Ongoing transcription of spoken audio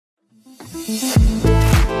Hi,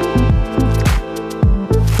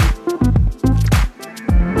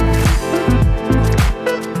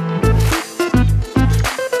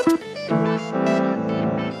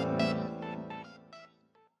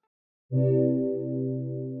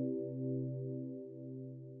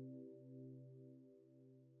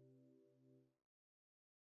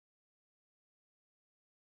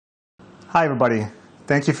 everybody.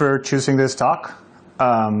 Thank you for choosing this talk.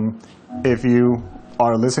 If you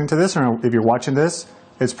are listening to this or if you're watching this,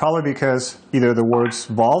 it's probably because either the words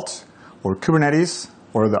Vault or Kubernetes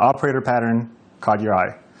or the operator pattern caught your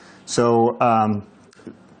eye. So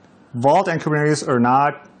Vault and Kubernetes are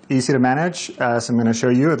not easy to manage, as I'm going to show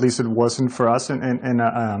you. At least it wasn't for us in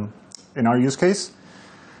our use case.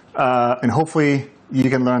 And hopefully you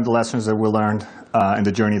can learn the lessons that we learned in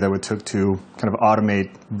the journey that we took to kind of automate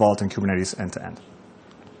Vault and Kubernetes end to end.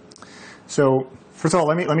 So first of all,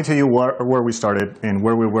 let me tell you where we started and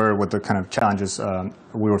where we were with the kind of challenges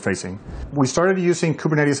we were facing. We started using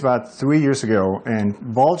Kubernetes about 3 years ago, and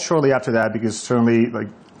Vault shortly after that, because certainly like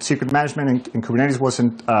secret management in Kubernetes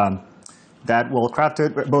wasn't that well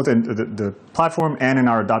crafted, both in the platform and in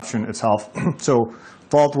our adoption itself. So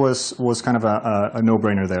Vault was kind of a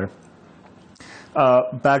no-brainer there.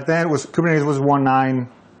 Back then, Kubernetes was 1.9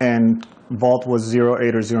 and Vault was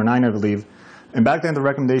 0.8 or 0.9, I believe. And back then, the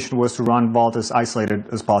recommendation was to run Vault as isolated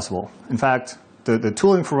as possible. In fact, the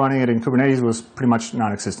tooling for running it in Kubernetes was pretty much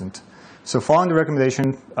non-existent. So following the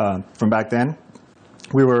recommendation from back then,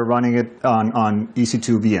 we were running it on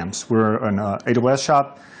EC2 VMs. We're an AWS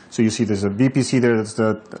shop. So you see there's a VPC there. That's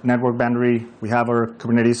the network boundary. We have our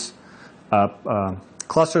Kubernetes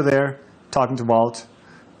cluster there talking to Vault.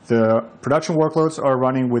 The production workloads are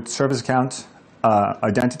running with service account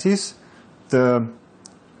identities. The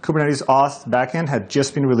Kubernetes auth backend had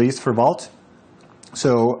just been released for Vault.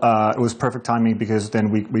 So it was perfect timing because then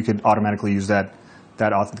we could automatically use that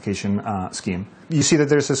authentication scheme. You see that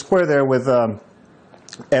there's a square there with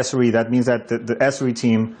SRE. That means that the SRE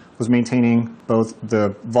team was maintaining both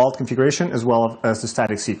the Vault configuration as well as the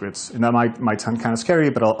static secrets. And that might sound kind of scary,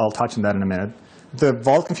 but I'll touch on that in a minute. The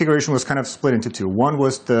Vault configuration was kind of split into two. One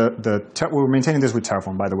was we were maintaining this with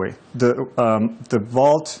Terraform, by the way. The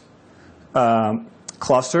Vault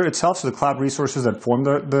cluster itself, so the cloud resources that form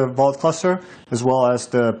the Vault cluster, as well as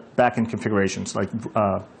the backend configurations, like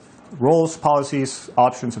roles, policies,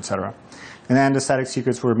 options, etc. And then the static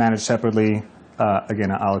secrets were managed separately.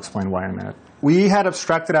 Again, I'll explain why in a minute. We had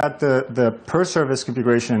abstracted out the per service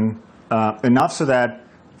configuration enough so that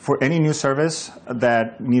for any new service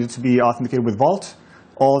that needed to be authenticated with Vault,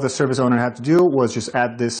 all the service owner had to do was just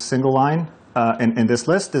add this single line in this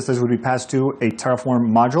list. This list would be passed to a Terraform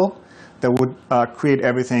module that would create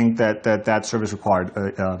everything that service required,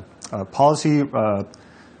 policy,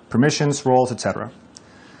 permissions, roles, etc.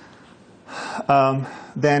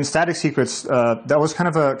 Then static secrets, that was kind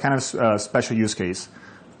of a special use case.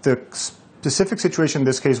 The specific situation in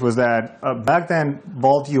this case was that back then,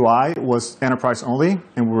 Vault UI was enterprise only,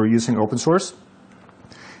 and we were using open source.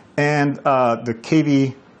 And the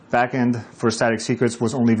KV backend for static secrets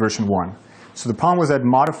was only version 1. So the problem was that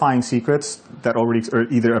modifying secrets that already, or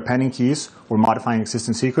either appending keys or modifying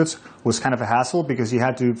existing secrets was kind of a hassle because you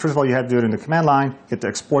had to, first of all, you had to do it in the command line, you had to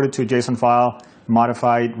export it to a JSON file,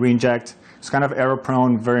 modify it, reinject. It's kind of error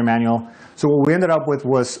prone, very manual. So what we ended up with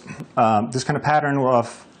was this kind of pattern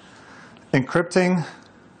of encrypting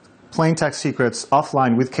plain text secrets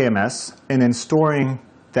offline with KMS and then storing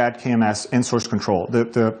that KMS in source control.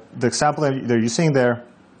 The example that you're seeing there,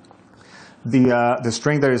 the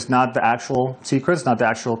string there is not the actual secrets, not the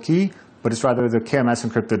actual key, but it's rather the KMS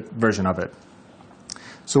encrypted version of it.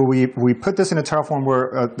 So we put this in a Terraform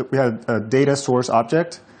where we had a data source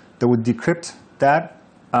object that would decrypt that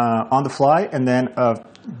on the fly and then a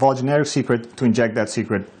Vault generic secret to inject that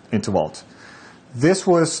secret into Vault. This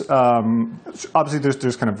was, obviously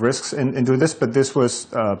there's kind of risks in doing this, but this was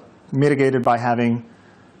mitigated by having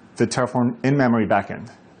the Terraform in-memory backend.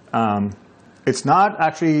 It's not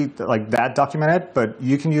actually like that documented, but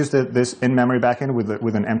you can use this in-memory backend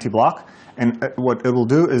with an empty block. And what it will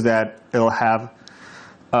do is that it'll have,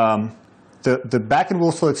 the backend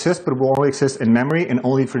will still exist, but it will only exist in memory and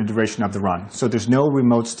only for the duration of the run. So there's no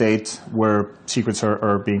remote state where secrets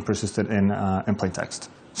are being persisted in plain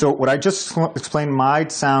text. So what I just explained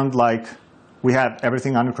might sound like we had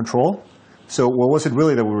everything under control. So what was it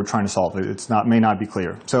really that we were trying to solve? May not be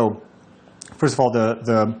clear. So first of all,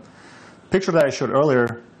 the picture that I showed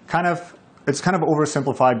earlier, it's kind of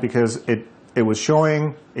oversimplified because it was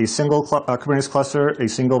showing a single Kubernetes cluster, a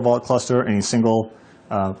single Vault cluster, and a single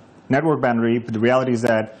network boundary. But the reality is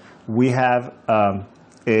that we have a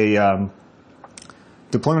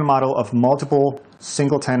deployment model of multiple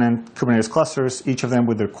single-tenant Kubernetes clusters, each of them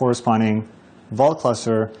with their corresponding Vault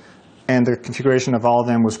cluster, and the configuration of all of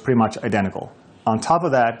them was pretty much identical. On top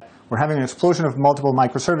of that, we're having an explosion of multiple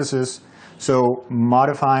microservices, so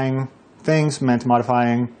modifying things meant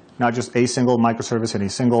modifying not just a single microservice in a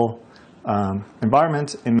single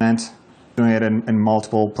environment, it meant doing it in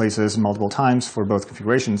multiple places, multiple times for both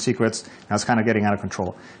configuration and secrets. That's kind of getting out of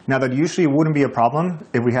control. Now, that usually wouldn't be a problem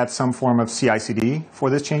if we had some form of CI/CD for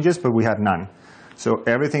these changes, but we had none. So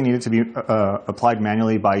everything needed to be applied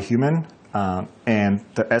manually by a human, and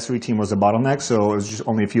the SRE team was the bottleneck, so it was just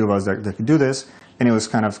only a few of us that could do this, and it was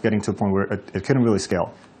kind of getting to a point where it couldn't really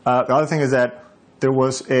scale. The other thing is that there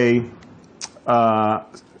was a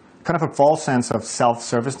kind of a false sense of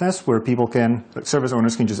self-serviceness where service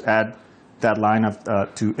owners can just add that line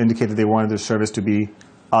to indicate that they wanted their service to be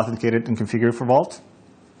authenticated and configured for Vault.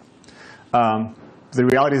 The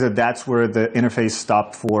reality is that that's where the interface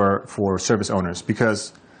stopped for service owners,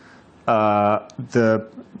 because the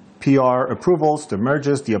PR approvals, the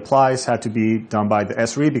merges, the applies had to be done by the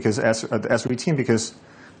SRE, because the SRE team, because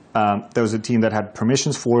there was a team that had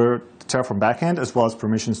permissions for the Terraform backend as well as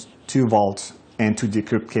permissions to Vault and to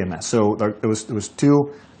decrypt KMS. So it was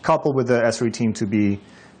two coupled with the SRE team to be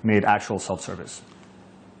made actual self-service.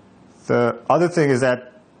 The other thing is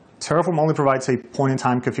that Terraform only provides a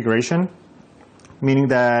point-in-time configuration, meaning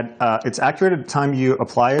that it's accurate at the time you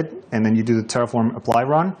apply it, and then you do the Terraform apply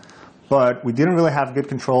run. But we didn't really have good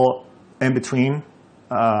control in between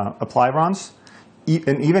apply runs.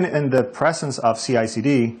 And even in the presence of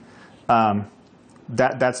CI/CD,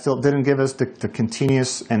 that still didn't give us the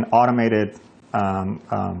continuous and automated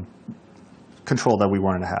control that we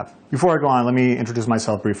wanted to have. Before I go on, let me introduce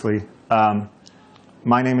myself briefly.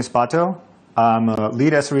 My name is Pato. I'm a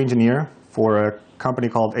lead SRE engineer for a company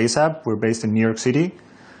called ASAPP. We're based in New York City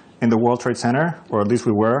in the World Trade Center, or at least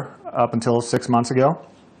we were up until 6 months ago.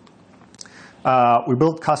 We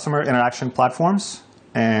build customer interaction platforms.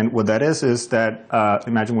 And what that is that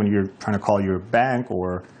imagine when you're trying to call your bank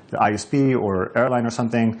or the ISP or airline or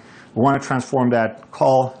something, we want to transform that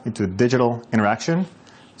call into a digital interaction.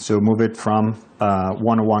 So move it from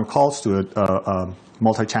one-to-one calls to a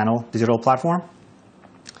multi-channel digital platform.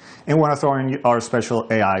 And we want to throw in our special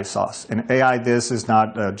AI sauce. And AI, this is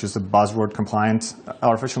not just a buzzword compliant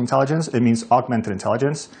artificial intelligence. It means augmented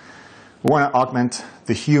intelligence. We want to augment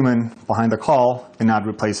the human behind the call and not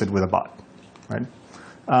replace it with a bot, right?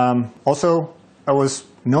 Also, I was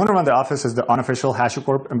known around the office as the unofficial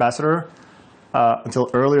HashiCorp ambassador until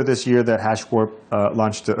earlier this year that HashiCorp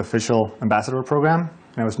launched the official ambassador program.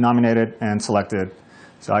 And I was nominated and selected,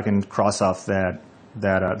 so I can cross off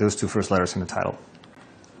those two first letters in the title.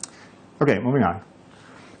 OK, moving on.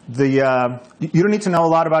 You don't need to know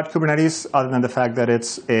a lot about Kubernetes other than the fact that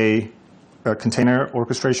it's a container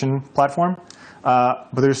orchestration platform.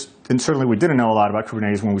 And certainly we didn't know a lot about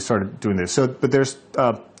Kubernetes when we started doing this. But there's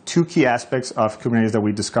two key aspects of Kubernetes that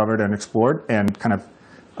we discovered and explored and kind of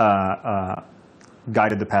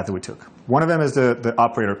guided the path that we took. One of them is the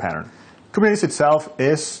operator pattern. Kubernetes itself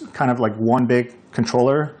is kind of like one big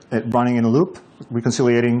controller running in a loop,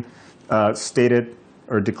 reconciliating stated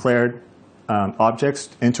or declared objects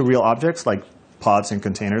into real objects like pods and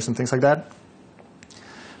containers and things like that.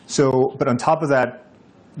 But on top of that,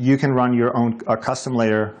 you can run your own custom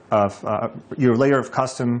layer of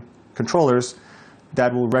custom controllers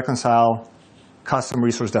that will reconcile custom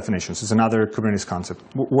resource definitions. It's another Kubernetes concept.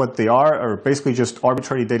 What they are basically just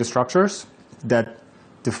arbitrary data structures that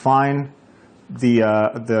define the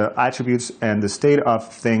attributes and the state of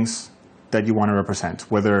things that you want to represent,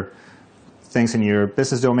 whether things in your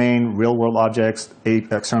business domain, real-world objects,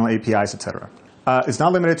 external APIs, etc. It's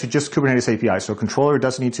not limited to just Kubernetes APIs. So a controller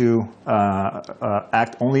doesn't need to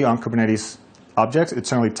act only on Kubernetes objects. It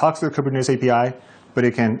certainly talks to the Kubernetes API, but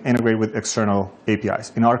it can integrate with external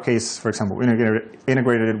APIs. In our case, for example, we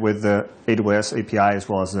integrated with the AWS API as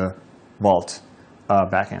well as the Vault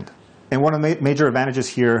backend. And one of the major advantages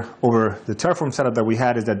here over the Terraform setup that we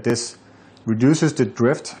had is that this reduces the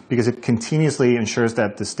drift because it continuously ensures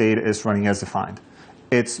that the state is running as defined.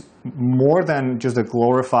 It's more than just a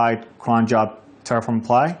glorified cron job Terraform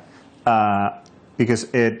apply because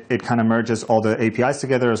it kind of merges all the APIs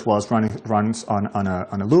together as well as runs on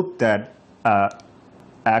a loop that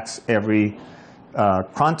acts every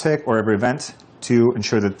cron tick or every event to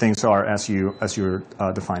ensure that things are as you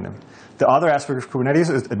define them. The other aspect of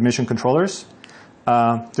Kubernetes is admission controllers.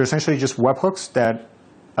 They're essentially just webhooks that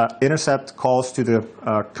intercept calls to the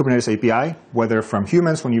Kubernetes API, whether from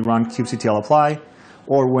humans when you run kubectl apply,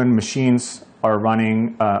 or when machines are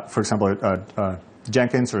running, for example,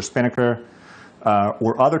 Jenkins or Spinnaker.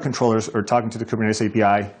 or other controllers are talking to the Kubernetes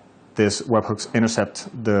API, this webhooks intercept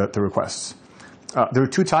the requests. There are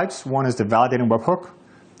two types. One is the validating webhook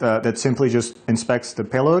that simply just inspects the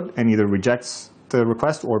payload and either rejects the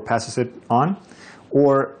request or passes it on,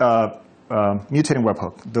 or mutating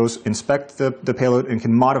webhook. Those inspect the payload and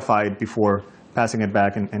can modify it before passing it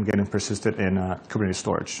back and getting persisted in Kubernetes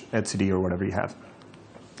storage, etcd, or whatever you have.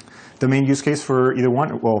 The main use case for either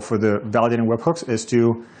one, well, for the validating webhooks, is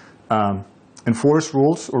to enforce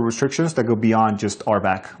rules or restrictions that go beyond just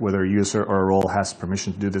RBAC, whether a user or a role has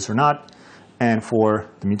permission to do this or not. And for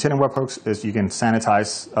the mutating webhooks, is you can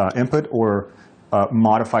sanitize input or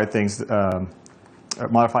modify things,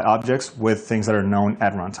 modify objects with things that are known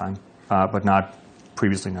at runtime, but not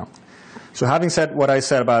previously known. So having said what I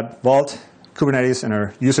said about Vault, Kubernetes, and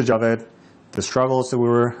our usage of it, the struggles that we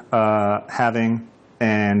were having,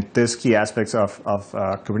 and this key aspects of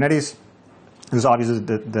Kubernetes, it was obvious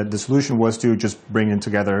that the solution was to just bring them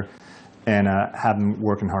together and have them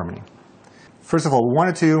work in harmony. First of all, we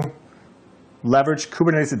wanted to leverage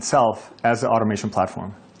Kubernetes itself as the automation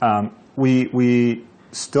platform. We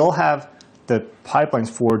still have the pipelines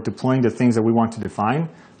for deploying the things that we want to define,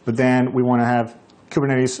 but then we want to have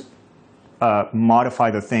Kubernetes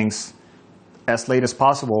modify the things as late as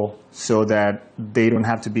possible so that they don't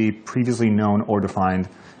have to be previously known or defined,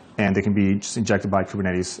 and they can be just injected by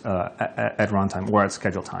Kubernetes at runtime or at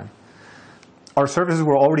schedule time. Our services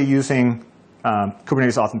were already using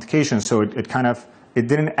Kubernetes authentication, so it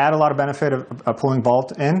didn't add a lot of benefit of pulling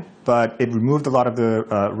Vault in, but it removed a lot of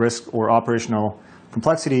the risk or operational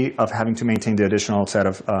complexity of having to maintain the additional set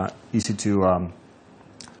of EC2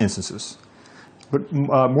 instances. But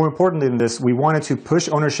more importantly than this, we wanted to push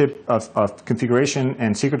ownership of configuration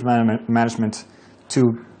and secret management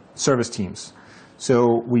to service teams.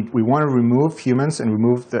 So we want to remove humans and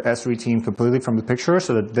remove the S3 team completely from the picture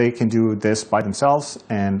so that they can do this by themselves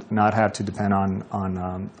and not have to depend on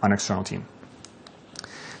an external team.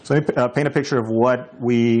 So let me paint a picture of what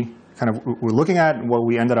we were looking at and what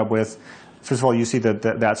we ended up with. First of all, you see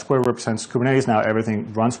that square represents Kubernetes. Now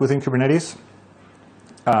everything runs within Kubernetes.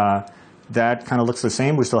 That kind of looks the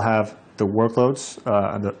same. We still have the workloads,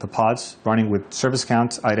 the pods running with service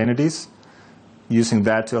account identities, using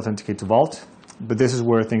that to authenticate to Vault. But this is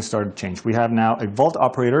where things started to change. We have now a Vault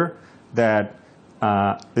operator that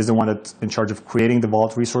is the one that's in charge of creating the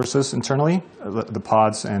Vault resources internally, the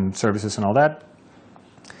pods and services and all that.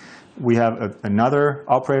 We have another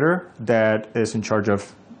operator that is in charge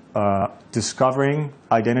of discovering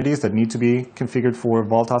identities that need to be configured for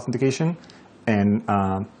Vault authentication and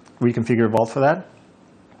reconfigure Vault for that.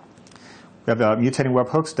 We have mutating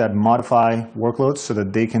webhooks that modify workloads so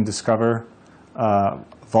that they can discover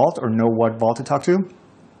Vault or know what Vault to talk to.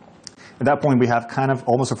 At that point, we have kind of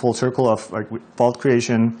almost a full circle of Vault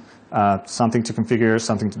creation, something to configure,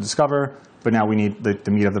 something to discover. But now we need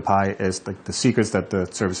the meat of the pie is the secrets that the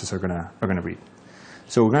services are gonna read.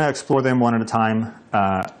 So we're gonna explore them one at a time.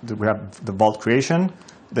 We have the Vault creation,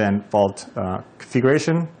 then Vault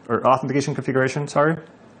configuration or authentication configuration, sorry,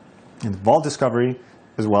 and Vault discovery,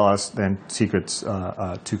 as well as then secrets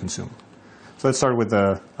to consume. So let's start with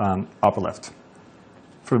the upper left.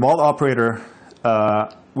 For the Vault operator,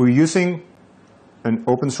 we're using an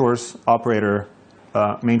open source operator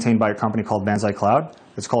maintained by a company called Banzai Cloud.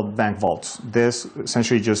 It's called Bank Vaults. This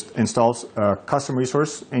essentially just installs a custom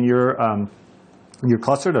resource in your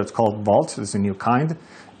cluster that's called Vault. It's a new kind,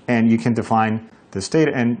 and you can define the state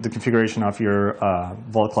and the configuration of your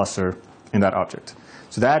Vault cluster in that object.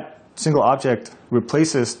 So that single object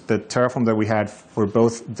replaces the Terraform that we had for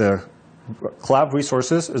both the cloud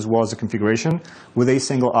resources as well as the configuration with a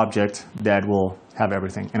single object that will have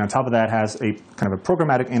everything. And on top of that has a kind of a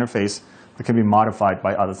programmatic interface that can be modified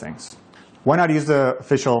by other things. Why not use the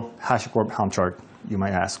official HashiCorp Helm chart, you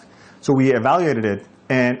might ask? So we evaluated it,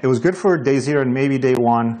 and it was good for day 0 and maybe day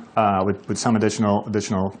 1 with some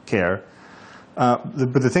additional care. But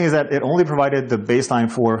the thing is that it only provided the baseline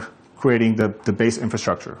for creating the base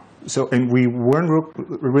infrastructure. So, and we weren't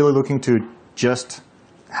really looking to just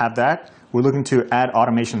have that. We're looking to add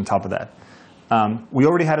automation on top of that. We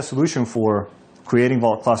already had a solution for creating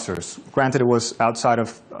Vault clusters. Granted, it was outside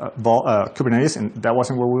of Kubernetes, and that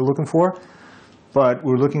wasn't what we were looking for. But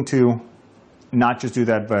we're looking to not just do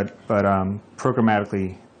that, but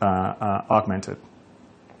programmatically augment it.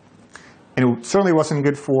 And it certainly wasn't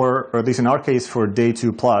good for, or at least in our case, for day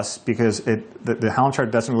 2+, because the Helm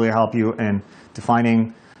chart doesn't really help you in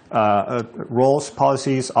defining roles,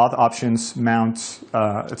 policies, auth options, mounts,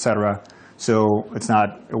 etc. So it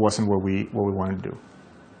wasn't what we wanted to do.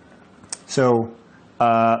 So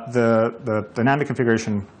the dynamic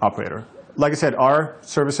configuration operator. like I said, our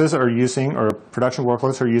services are using, or production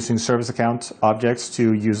workloads are using service account objects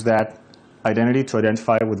to use that identity to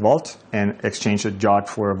identify with Vault and exchange a JOT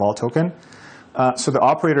for a Vault token. So the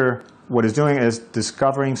operator, what it's doing is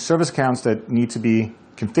discovering service accounts that need to be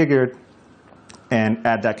configured and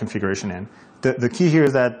add that configuration in. The key here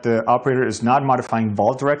is that the operator is not modifying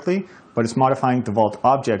Vault directly, but it's modifying the Vault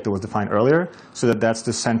object that was defined earlier, so that that's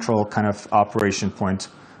the central kind of operation point.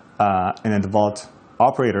 And then the Vault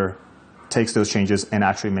operator takes those changes and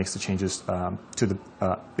actually makes the changes to the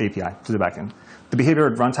API, to the backend. The behavior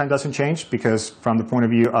at runtime doesn't change because from the point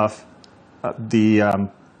of view of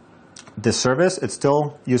this service, it's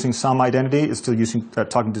still using some identity, it's still using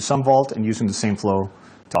talking to some Vault and using the same flow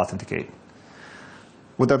to authenticate.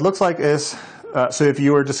 What that looks like is, so if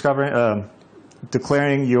you were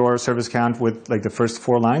declaring your service account with like the first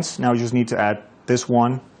 4 lines, now you just need to add this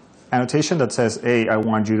one annotation that says, hey, I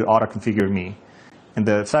want you to auto-configure me. And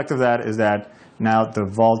the effect of that is that now the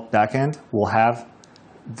Vault backend will have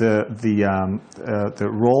the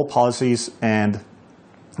role policies and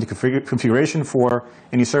the configuration for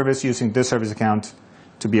any service using this service account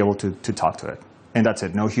to be able to talk to it. And that's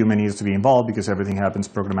it. No human needs to be involved because everything happens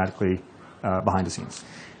programmatically behind the scenes.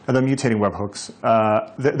 And the mutating webhooks.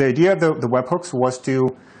 The idea of the webhooks was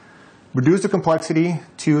to reduce the complexity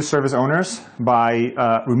to service owners by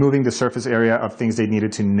removing the surface area of things they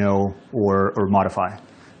needed to know or modify.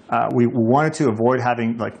 We wanted to avoid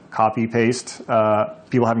having like copy-paste,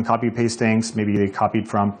 people having copy-paste things. Maybe they copied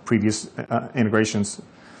from previous integrations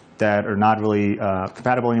that are not really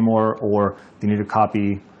compatible anymore, or they need to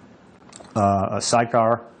copy a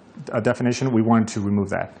sidecar definition. We wanted to remove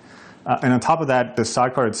that. And on top of that, the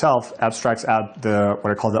sidecar itself abstracts out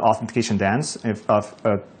what I call the authentication dance of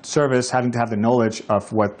a service having to have the knowledge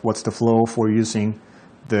of what's the flow for using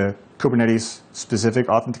the Kubernetes specific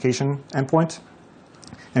authentication endpoint.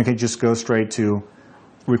 And it can just go straight to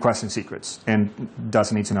requesting secrets and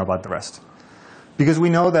doesn't need to know about the rest. Because we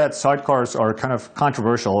know that sidecars are kind of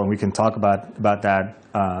controversial, and we can talk about that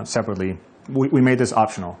separately, we made this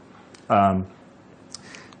optional.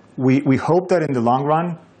 We hope that in the long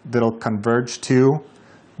run, that'll converge to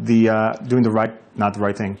the doing the right, not the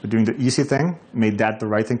right thing, but doing the easy thing, made that the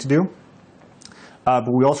right thing to do.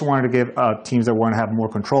 But we also wanted to give teams that want to have more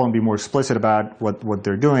control and be more explicit about what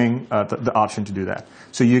they're doing, the option to do that.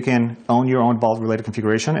 So you can own your own Vault-related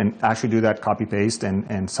configuration and actually do that copy-paste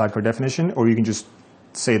and sidecar definition, or you can just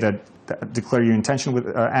say that, declare your intention with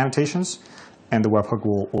annotations, and the webhook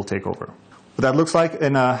will take over. What that looks like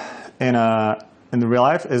in the real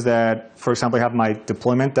life is that, for example, I have my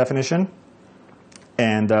deployment definition,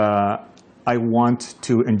 and I want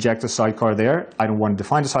to inject a sidecar there. I don't want to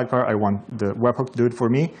define the sidecar. I want the webhook to do it for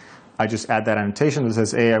me. I just add that annotation that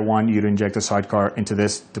says, hey, I want you to inject a sidecar into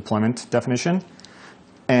this deployment definition.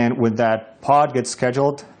 And when that pod gets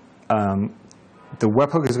scheduled, the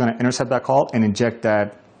webhook is going to intercept that call and inject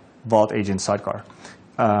that Vault agent sidecar.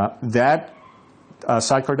 That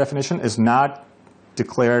sidecar definition is not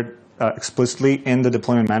declared explicitly in the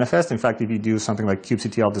deployment manifest. In fact, if you do something like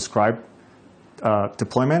kubectl describe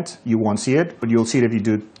deployment, you won't see it, but you'll see it if you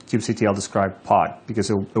do kubectl describe pod, because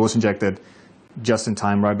it was injected just in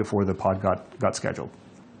time right before the pod got scheduled.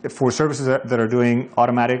 For services that are doing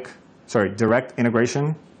direct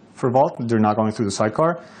integration for Vault, they're not going through the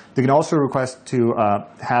sidecar. They can also request to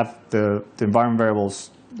have the environment variables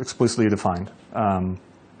explicitly defined.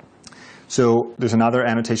 So there's another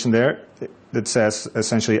annotation there that says,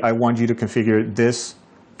 essentially, I want you to configure this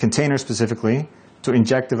container specifically to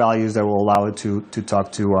inject the values that will allow it to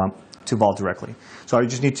talk to Vault directly. So I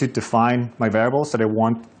just need to define my variables that I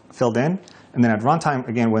want filled in. And then at runtime,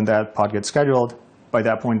 again, when that pod gets scheduled, by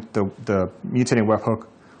that point, the mutating webhook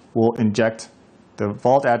will inject the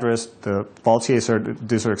Vault address, the Vault CA cert,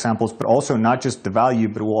 these are examples, but also not just the value,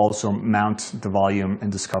 but it will also mount the volume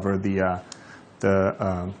and discover the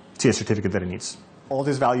CA certificate that it needs. All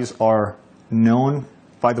these values are known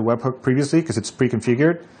by the webhook previously because it's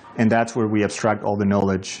pre-configured, and that's where we abstract all the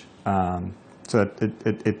knowledge so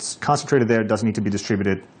that it's concentrated there. It doesn't need to be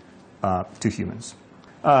distributed to humans.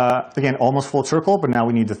 Again, almost full circle, but now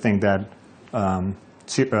we need the thing that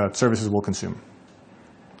services will consume.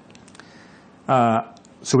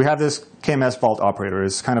 So we have this KMS Vault operator.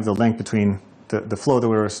 It's kind of the link between the flow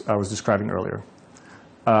that I was describing earlier.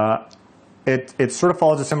 It sort of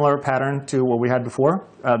follows a similar pattern to what we had before.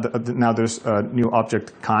 Now there's a new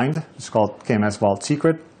object kind. It's called KMS Vault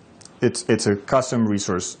Secret. It's a custom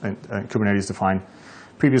resource and Kubernetes defined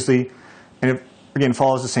previously. And it, again,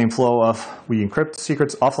 follows the same flow of we encrypt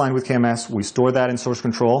secrets offline with KMS. We store that in source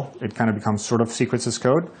control. It kind of becomes sort of secrets as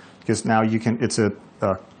code because now it's a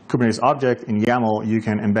Kubernetes object in YAML, you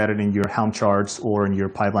can embed it in your Helm charts or in your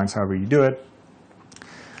pipelines, however you do it.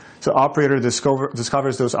 So operator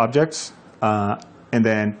discovers those objects, and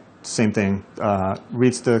then same thing,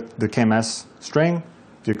 reads the KMS string,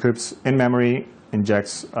 decrypts in memory,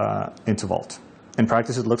 injects into Vault. In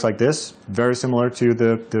practice, it looks like this, very similar to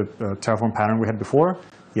the Terraform pattern we had before.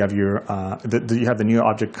 You have the new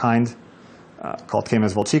object kind called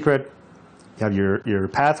KMS Vault Secret. You have your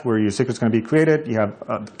path where your secret's going to be created. You have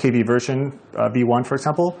KV version v1, for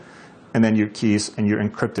example, and then your keys and your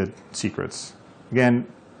encrypted secrets. Again,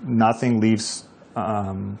 nothing leaves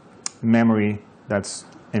memory that's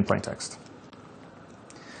in plain text.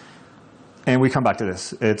 And we come back to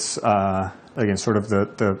this. It's, again, sort of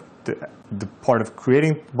the part of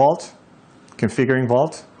creating Vault, configuring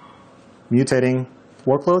Vault, mutating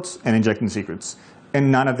workloads, and injecting secrets. And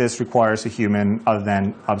none of this requires a human other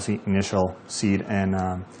than, obviously, initial seed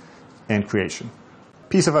and creation.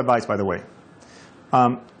 Piece of advice, by the way.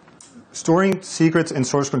 Storing secrets in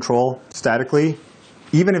source control statically,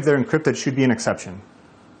 even if they're encrypted, should be an exception.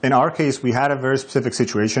 In our case, we had a very specific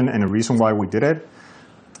situation and a reason why we did it.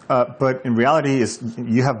 But in reality, is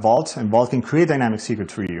you have Vault, and Vault can create dynamic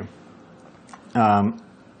secrets for you.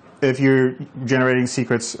 If you're generating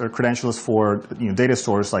secrets or credentials for data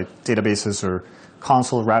stores like databases or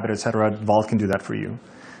console, Rabbit, etc., Vault can do that for you.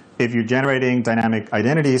 If you're generating dynamic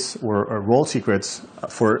identities or role secrets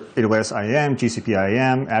for AWS IAM, GCP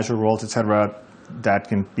IAM, Azure roles, etc., that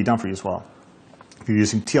can be done for you as well. If you're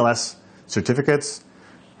using TLS certificates,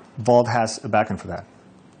 Vault has a backend for that.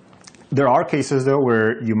 There are cases, though,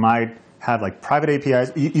 where you might have like private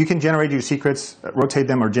APIs. You can generate your secrets, rotate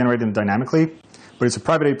them, or generate them dynamically, but it's a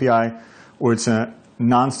private API or it's a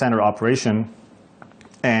non-standard operation,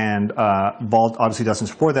 and Vault obviously doesn't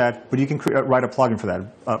support that, but you can write a plugin for that.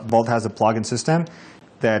 Vault has a plugin system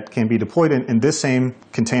that can be deployed in this same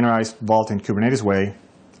containerized Vault in Kubernetes way,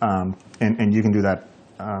 and you can do that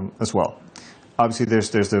as well. Obviously,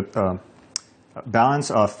 there's the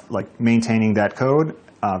balance of like maintaining that code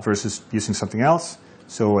versus using something else.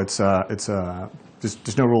 So there's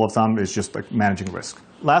no rule of thumb. It's just like managing risk.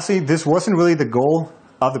 Lastly, this wasn't really the goal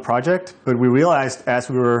of the project, but we realized as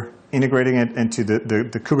we were integrating it into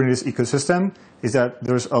the Kubernetes ecosystem is that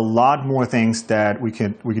there's a lot more things that we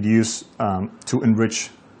could use to enrich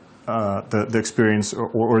the experience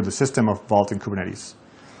or the system of Vault in Kubernetes.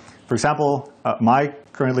 For example, my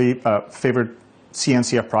currently favorite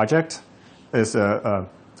CNCF project is a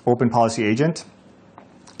open policy agent.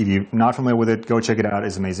 If you're not familiar with it, go check it out.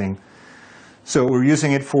 It's amazing. So we're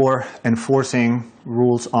using it for enforcing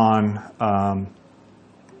rules on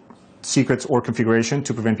secrets or configuration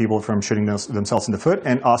to prevent people from shooting themselves in the foot,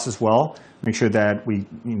 and us as well. Make sure that we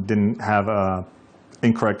didn't have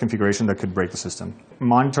incorrect configuration that could break the system.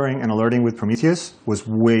 Monitoring and alerting with Prometheus was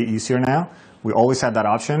way easier now. We always had that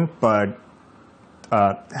option, but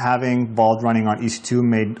having Vault running on EC2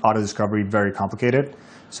 made auto-discovery very complicated.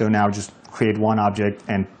 So now just create one object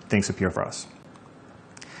and things appear for us.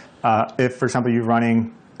 If, for example, you're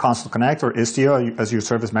running Console Connect or Istio as your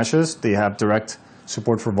service meshes, they have direct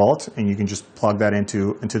support for Vault, and you can just plug that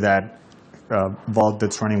into that Vault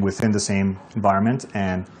that's running within the same environment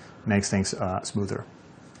and makes things smoother.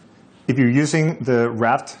 If you're using the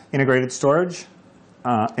Raft integrated storage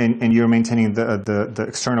and you're maintaining the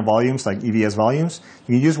external volumes like EVS volumes,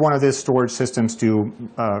 you can use one of these storage systems to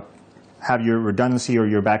have your redundancy or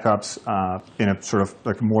your backups in a sort of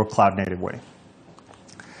like more cloud-native way.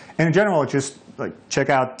 And in general, just like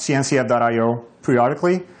check out cncf.io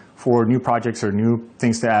periodically for new projects or new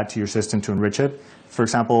things to add to your system to enrich it. For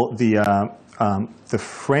example, the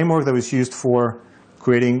framework that was used for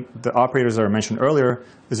creating the operators that I mentioned earlier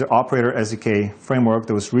is an operator SDK framework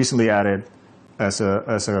that was recently added as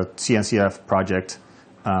a CNCF project.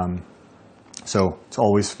 So it's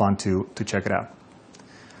always fun to check it out.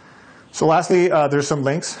 So lastly, there's some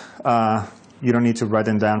links. You don't need to write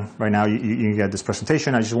them down right now. You get this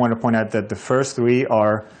presentation. I just want to point out that the first three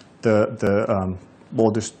are well,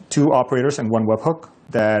 there's two operators and one webhook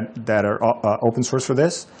that are open source for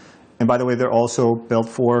this. And by the way, they're also built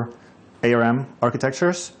for ARM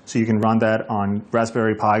architectures. So you can run that on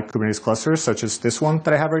Raspberry Pi Kubernetes clusters, such as this one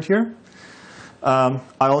that I have right here. I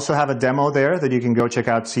also have a demo there that you can go check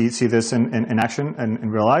out, see this in action and in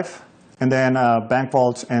real life. And then Bank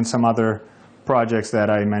Vault and some other projects that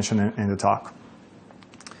I mentioned in the talk.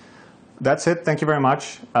 That's it. Thank you very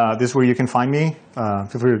much. This is where you can find me.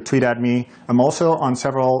 Feel free to tweet at me. I'm also on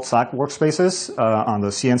several Slack workspaces, on the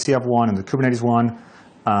CNCF one and the Kubernetes one.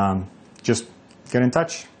 Just get in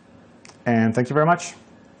touch. And thank you very much.